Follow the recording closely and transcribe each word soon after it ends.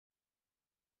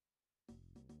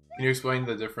Can you explain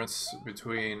the difference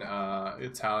between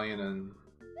Italian and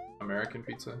American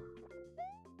pizza?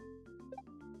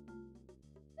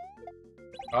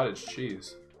 Cottage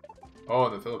cheese. Oh,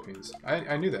 in the Philippines.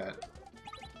 I knew that.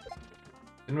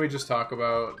 Didn't we just talk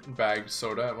about bagged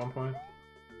soda at one point?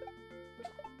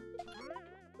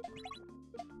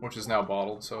 Which is now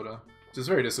bottled soda. Which is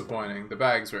very disappointing. The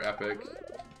bags were epic.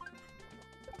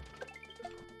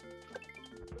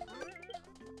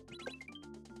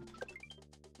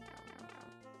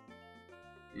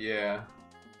 Yeah.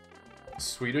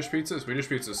 Swedish pizza? Swedish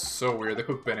pizza is so weird. They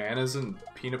put bananas and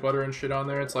peanut butter and shit on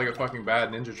there. It's like a fucking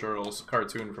bad Ninja Turtles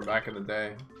cartoon from back in the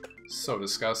day. So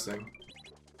disgusting.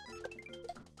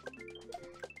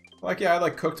 Like, yeah, I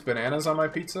like cooked bananas on my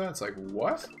pizza. It's like,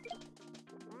 what?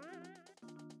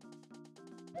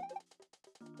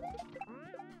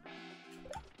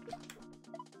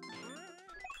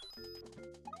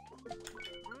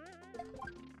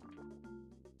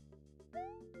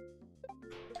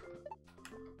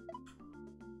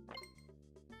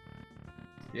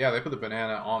 Yeah, they put the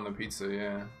banana on the pizza,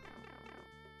 yeah.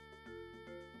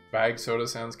 Bag soda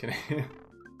sounds Canadian.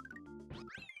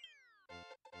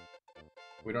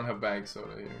 We don't have bag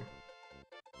soda here.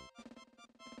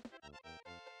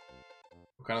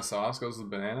 What kind of sauce goes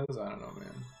with bananas? I don't know,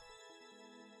 man.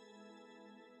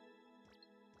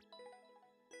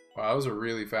 Wow, that was a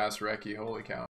really fast recce, holy cow.